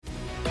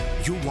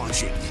You're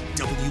watching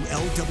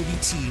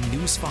WLWT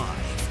News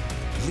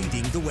 5,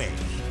 leading the way.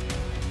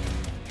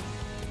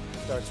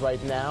 Starts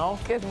right now.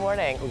 Good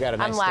morning. We got a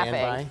nice I'm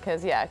standby. laughing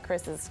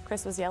because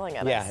Chris was yelling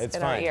at Yeah, us it's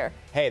in fine. our ear.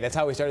 Hey, that's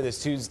how we started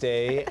this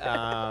Tuesday.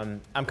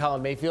 I'm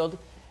Colin Mayfield.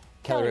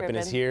 Kelly Rippin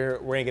is here.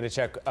 We're going to get a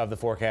check of the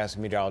forecast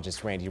with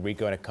meteorologist Randy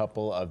Rico in a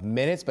couple of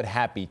minutes, but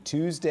happy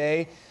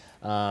Tuesday.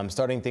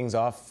 Starting things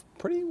off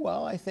pretty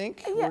well, I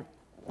think. Yeah.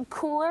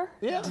 Cooler,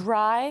 Yeah.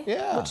 dry,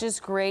 Yeah. which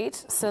is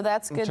great. So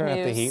that's good Turn news.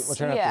 up the heat. We'll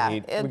turn up the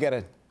heat. We got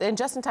to. And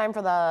just in time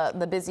for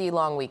the busy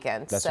long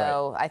weekend. That's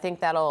so right. I think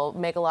that'll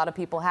make a lot of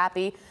people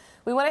happy.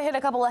 We want to hit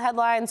a couple of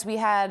headlines. We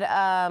had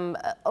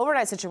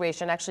overnight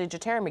situation. Actually,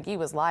 Jatera McGee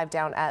was live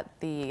down at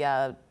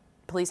the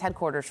police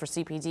headquarters for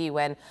CPD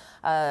when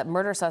a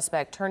murder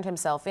suspect turned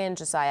himself in.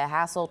 Josiah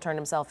Hassel turned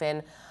himself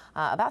in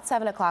about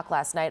 7 o'clock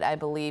last night, I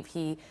believe.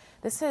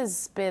 This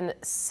has been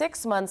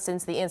 6 months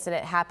since the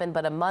incident happened,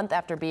 but a month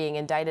after being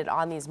indicted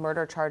on these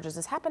murder charges.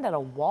 This happened at a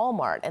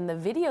Walmart, and the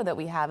video that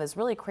we have is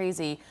really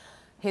crazy.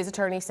 His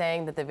attorney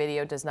saying that the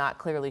video does not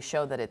clearly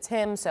show that it's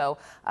him, so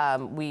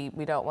we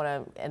don't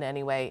want to in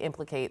any way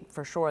implicate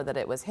for sure that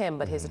it was him,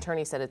 but his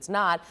attorney said it's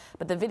not.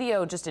 But the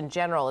video just in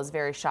general is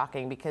very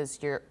shocking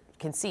because you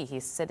can see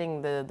he's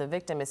sitting, the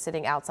victim is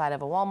sitting outside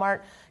of a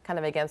Walmart, kind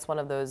of against one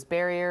of those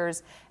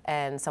barriers,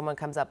 and someone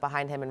comes up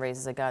behind him and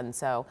raises a gun.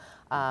 So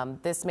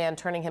this man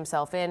turning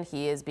himself in,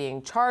 he is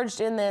being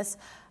charged in this.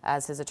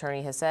 As his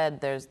attorney has said,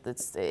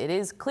 it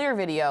is clear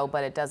video,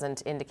 but it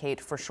doesn't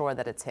indicate for sure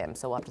that it's him.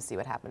 So we'll have to see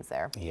what happens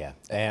there.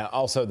 Yeah.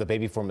 Also, the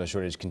baby formula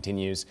shortage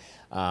continues.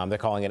 They're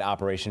calling it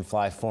Operation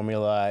Fly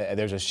Formula.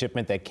 There's a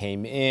shipment that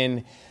came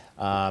in,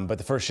 but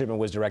the first shipment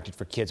was directed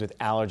for kids with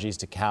allergies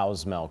to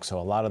cow's milk. So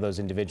a lot of those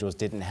individuals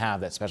didn't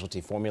have that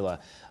specialty formula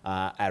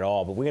at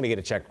all. But we're going to get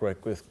a check real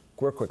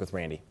quick with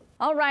Randy.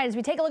 All right, as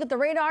we take a look at the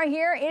radar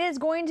here, it is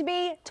going to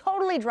be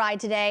totally dry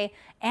today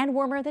and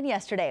warmer than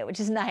yesterday, which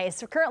is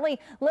nice. We're currently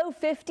low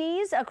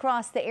 50s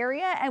across the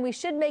area, and we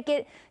should make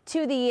it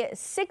to the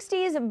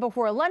 60s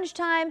before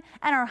lunchtime,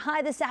 and our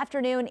high this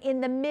afternoon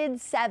in the mid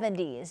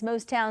 70s.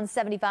 Most towns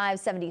 75,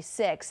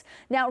 76.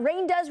 Now,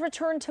 rain does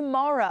return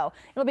tomorrow.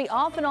 It'll be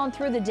off and on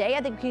through the day.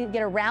 I think we can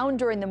get around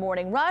during the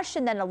morning rush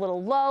and then a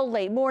little lull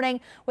late morning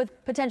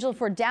with potential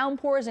for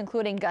downpours,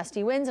 including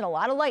gusty winds and a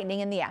lot of lightning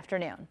in the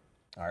afternoon.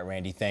 All right,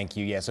 Randy, thank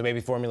you. Yeah, so baby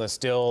formula is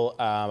still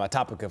a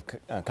topic of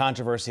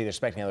controversy. They're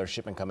expecting another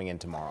shipment coming in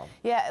tomorrow.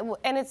 Yeah,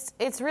 and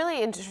it's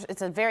really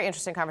it's a very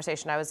interesting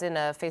conversation. I was in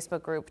a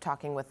Facebook group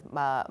talking with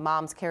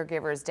moms,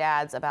 caregivers,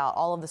 dads about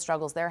all of the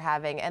struggles they're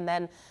having, and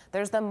then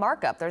there's the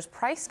markup. There's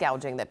price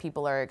gouging that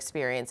people are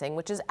experiencing,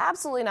 which is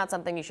absolutely not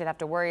something you should have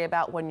to worry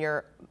about when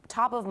your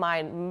top of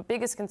mind,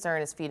 biggest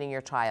concern is feeding your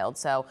child.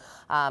 So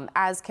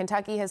as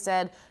Kentucky has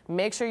said,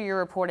 make sure you're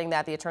reporting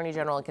that. The Attorney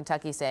General in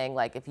Kentucky saying,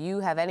 like, if you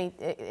have any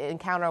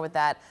encounter with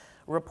that,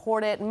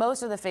 report it.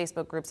 Most of the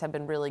Facebook groups have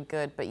been really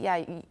good, but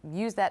yeah,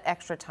 use that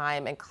extra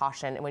time and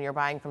caution when you're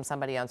buying from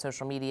somebody on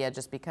social media,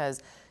 just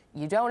because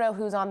you don't know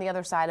who's on the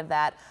other side of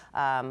that.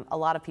 A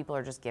lot of people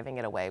are just giving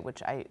it away,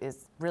 which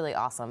is really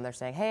awesome. They're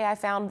saying, hey, I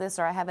found this,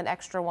 or I have an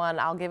extra one.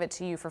 I'll give it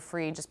to you for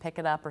free. Just pick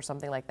it up or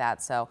something like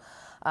that. So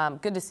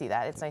good to see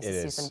that. It's nice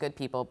to see some good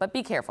people, but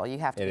be careful. You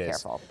have to be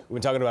careful. We've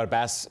been talking about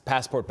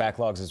passport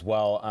backlogs as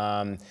well.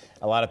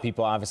 A lot of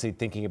people obviously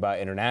thinking about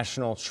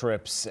international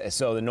trips.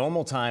 So the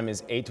normal time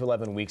is 8 to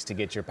 11 weeks to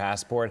get your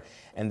passport,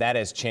 and that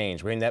has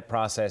changed. We're in that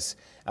process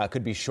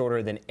could be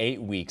shorter than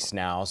 8 weeks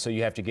now. So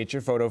you have to get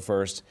your photo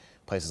first.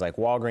 Places like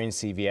Walgreens,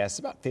 CVS,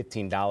 about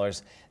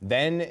 $15.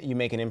 Then you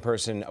make an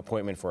in-person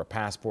appointment for a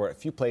passport. A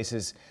few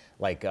places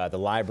like the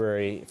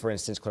library, for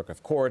instance, clerk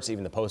of courts,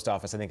 even the post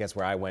office. I think that's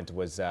where I went,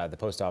 was the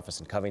post office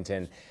in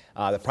Covington.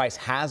 The price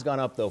has gone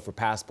up, though, for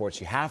passports.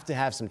 You have to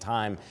have some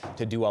time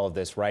to do all of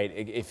this, right?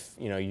 If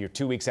you're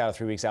 2 weeks out or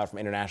 3 weeks out from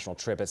an international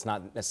trip, it's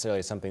not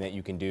necessarily something that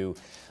you can do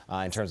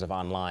in terms of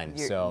online.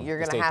 You're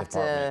going to have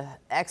to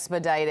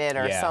expedite it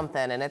or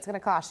something, and it's going to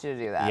cost you to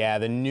do that. Yeah,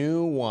 the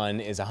new one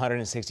is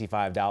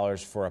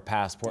 $165 for a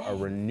passport. A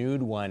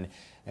renewed one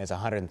is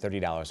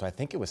 $130. So I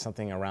think it was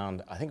something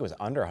around, I think it was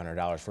under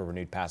 $100 for a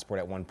renewed passport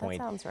at one point.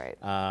 That sounds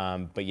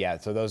right. But yeah,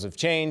 so those have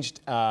changed.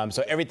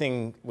 So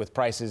everything with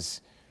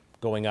prices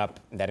going up,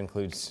 that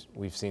includes,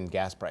 we've seen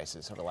gas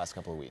prices over the last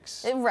couple of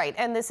weeks. Right,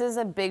 and this is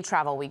a big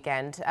travel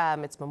weekend.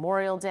 It's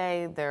Memorial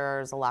Day.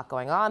 There's a lot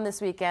going on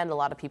this weekend. A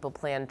lot of people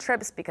plan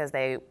trips because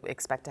they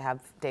expect to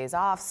have days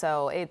off.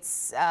 So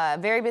it's a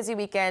very busy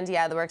weekend.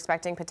 Yeah, we're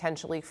expecting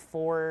potentially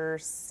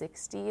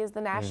 $460 is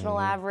the national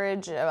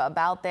average,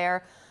 about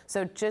there.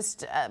 So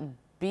just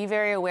be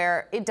very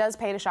aware. It does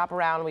pay to shop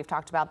around. We've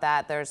talked about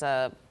that. There's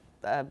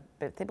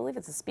they believe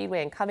it's a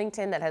Speedway in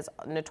Covington that has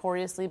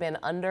notoriously been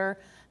under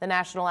the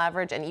national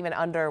average and even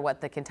under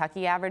what the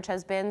Kentucky average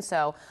has been.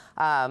 So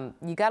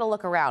you got to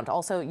look around.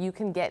 Also, you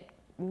can get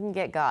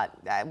got.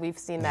 We've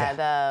seen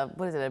that,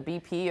 what is it, a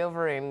BP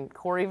over in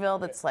Corryville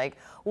that's like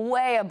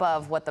way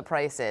above what the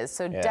price is.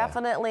 So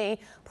definitely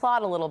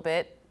plot a little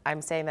bit.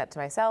 I'm saying that to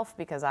myself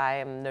because I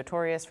am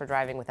notorious for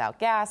driving without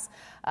gas,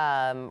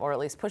 or at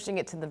least pushing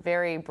it to the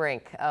very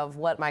brink of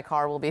what my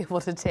car will be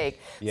able to take.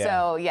 Yeah.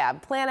 So yeah,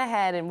 plan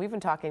ahead. And we've been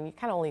talking, you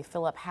kind of only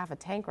fill up half a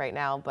tank right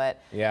now,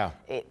 but yeah,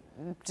 it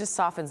just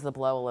softens the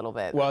blow a little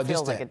bit. Well, it feels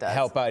just to like it does.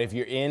 help out, if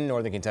you're in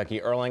Northern Kentucky,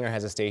 Erlanger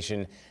has a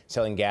station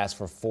selling gas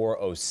for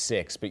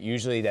 $4.06, but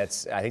usually I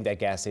think that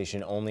gas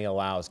station only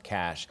allows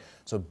cash.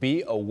 So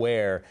be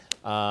aware.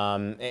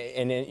 And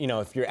then, you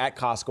know, if you're at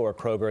Costco or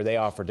Kroger, they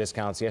offer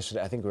discounts.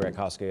 Yesterday, I think we were at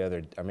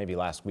Costco or maybe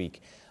last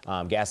week.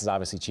 Gas is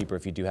obviously cheaper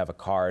if you do have a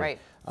card.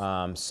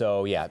 Right.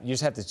 So yeah, you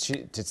just have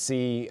to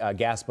see.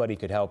 Gas Buddy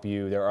could help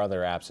you. There are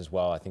other apps as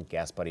well. I think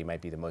Gas Buddy might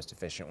be the most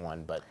efficient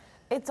one, but.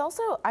 It's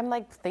also, I'm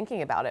like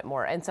thinking about it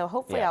more. And so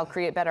hopefully Yeah. I'll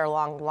create better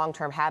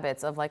long-term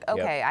habits of like,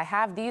 okay, Yep. I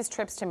have these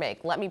trips to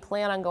make. Let me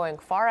plan on going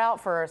far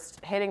out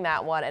first, hitting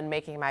that one and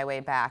making my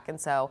way back.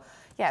 And so,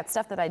 yeah, it's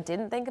stuff that I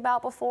didn't think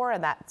about before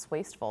and that's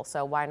wasteful.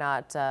 So why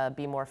not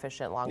be more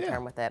efficient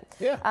long-term with it?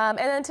 Yeah. And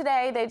then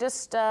today they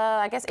just,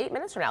 I guess 8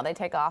 minutes from now, they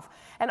take off.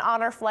 An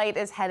honor flight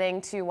is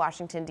heading to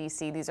Washington,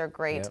 D.C. These are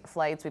great Yep.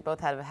 flights. We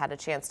both have had a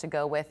chance to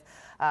go with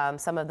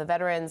some of the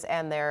veterans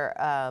and their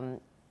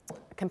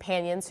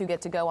companions who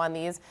get to go on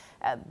these.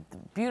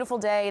 Beautiful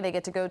day. They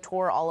get to go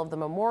tour all of the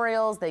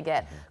memorials. They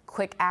get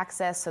quick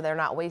access, so they're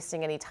not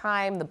wasting any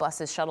time. The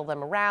buses shuttle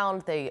them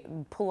around. They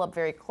pull up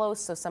very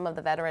close, so some of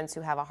the veterans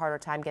who have a harder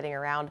time getting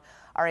around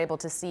are able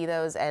to see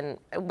those. And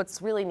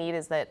what's really neat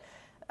is that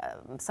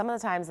some of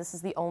the times this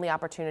is the only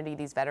opportunity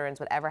these veterans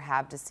would ever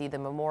have to see the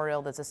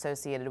memorial that's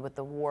associated with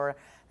the war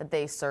that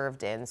they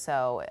served in.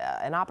 So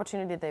an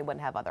opportunity they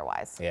wouldn't have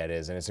otherwise. Yeah, it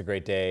is, and it's a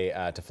great day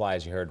to fly,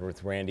 as you heard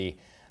with Randy.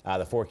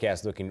 The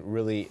forecast looking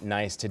really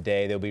nice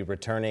today. They'll be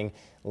returning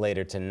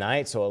later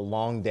tonight, so a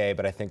long day,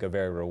 but I think a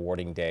very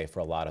rewarding day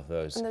for a lot of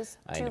those individuals.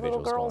 And those two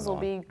little girls will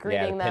be Yeah,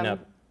 greeting the them. pinup,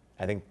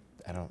 I think,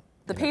 I don't.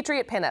 The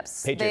Patriot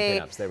Pinups.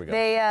 Patriot Pinups, there we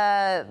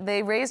go.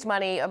 They raised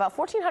money, about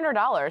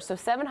 $1,400, so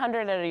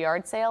 $700 at a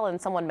yard sale,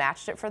 and someone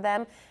matched it for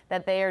them,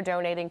 that they are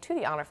donating to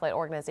the Honor Flight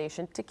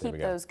organization to keep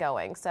those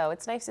going. So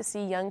it's nice to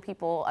see young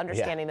people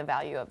understanding the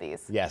value of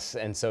these. Yes,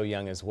 and so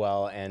young as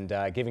well, and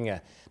giving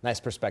a nice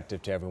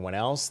perspective to everyone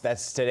else.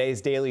 That's today's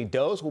Daily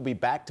Dose. We'll be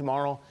back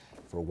tomorrow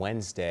for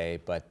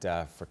Wednesday, but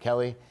for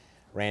Kelly,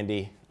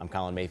 Randy, I'm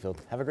Colin Mayfield.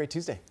 Have a great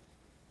Tuesday.